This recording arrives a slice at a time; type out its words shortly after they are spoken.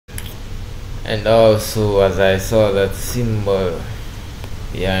And also, as I saw that symbol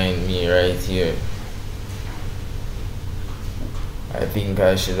behind me right here, I think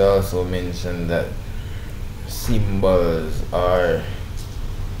I should also mention that symbols are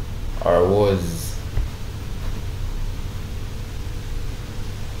or was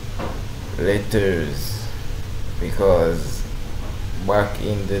letters, because back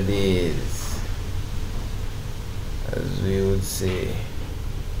in the days, as we would say,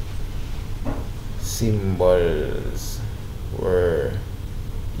 symbols were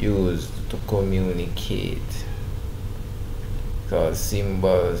used to communicate, because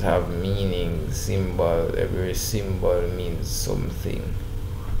symbols have meaning. Every symbol means something.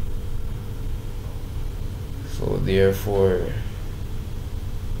 So therefore,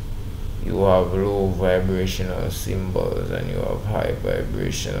 you have low vibrational symbols and you have high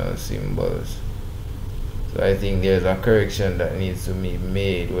vibrational symbols. So I think there's a correction that needs to be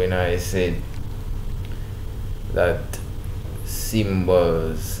made when I said that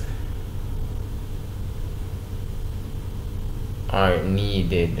symbols aren't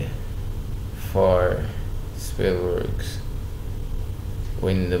needed for spellworks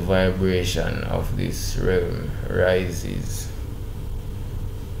when the vibration of this realm rises,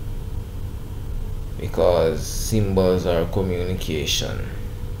 because symbols are communication.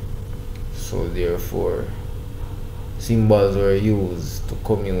 So therefore, symbols were used to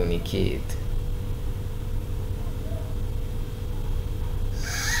communicate.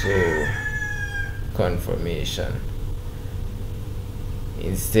 So, confirmation.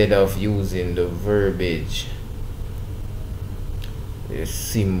 Instead of using the verbiage, the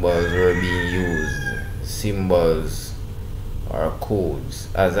symbols were being used. Symbols are codes.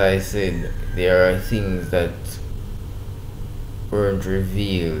 As I said, there are things that weren't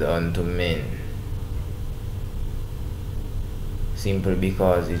revealed unto men, simply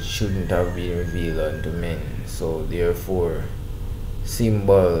because it shouldn't have been revealed unto men. So therefore,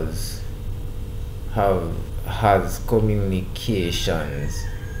 symbols has communications.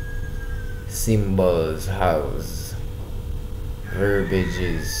 Symbols has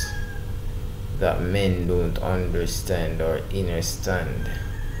verbiages that men don't understand or understand.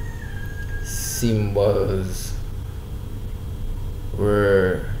 Symbols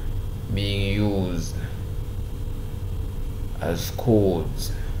were being used as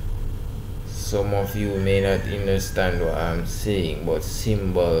codes. Some of you may not understand what I'm saying, but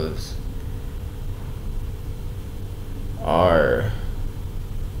symbols are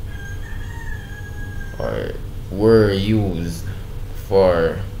or were used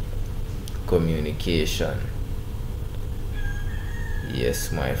for communication.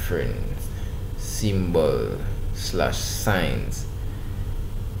 Yes, my friends, symbol/signs,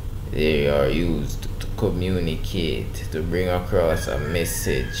 they are used to communicate, to bring across a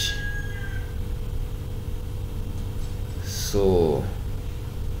message. So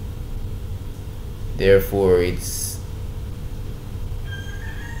therefore, it's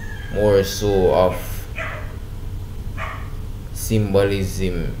more so of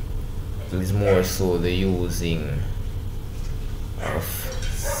symbolism, is more so the using of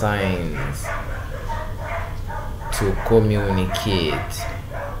signs to communicate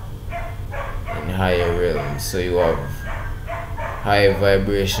in higher realms. So you have high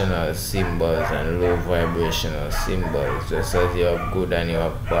vibrational symbols and low vibrational symbols, just as you have good and you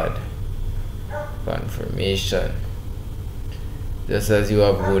have bad. Confirmation. Just as you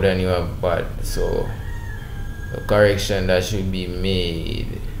have good and you have bad. So the correction that should be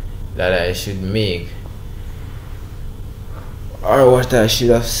made, that I should make, or what I should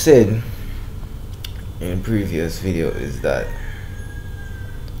have said in previous video, is that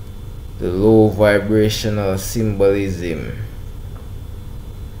the low vibrational symbolism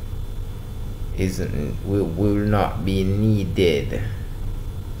will not be needed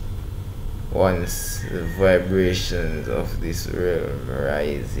once the vibrations of this realm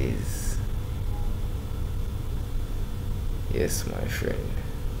rises. Yes, my friend.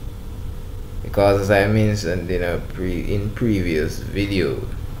 Because as I mentioned in previous videos,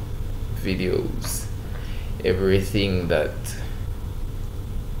 everything that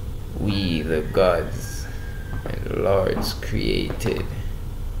we, the gods and lords, created,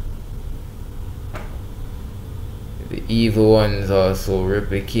 the evil ones also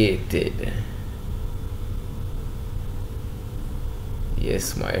replicated.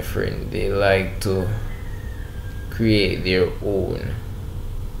 Yes, my friend, they like to create their own.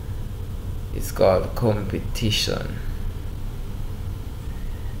 It's called competition.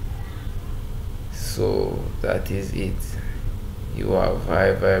 So that is it. You have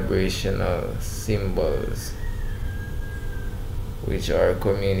high vibrational symbols which are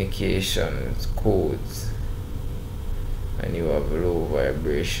communication codes, and you have low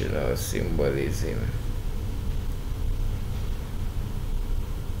vibrational symbolism,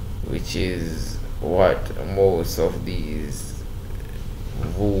 which is what most of these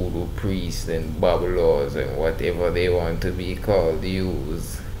voodoo priests and babylons and whatever they want to be called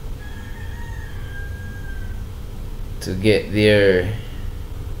use to get their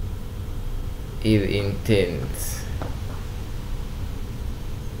ill intent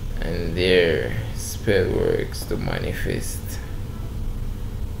and their spell works to manifest.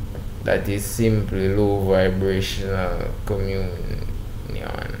 That is simply low vibrational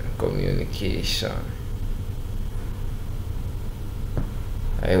communication.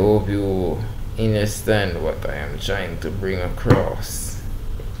 I hope you understand what I am trying to bring across.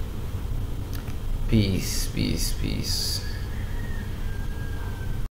 Peace, peace, peace.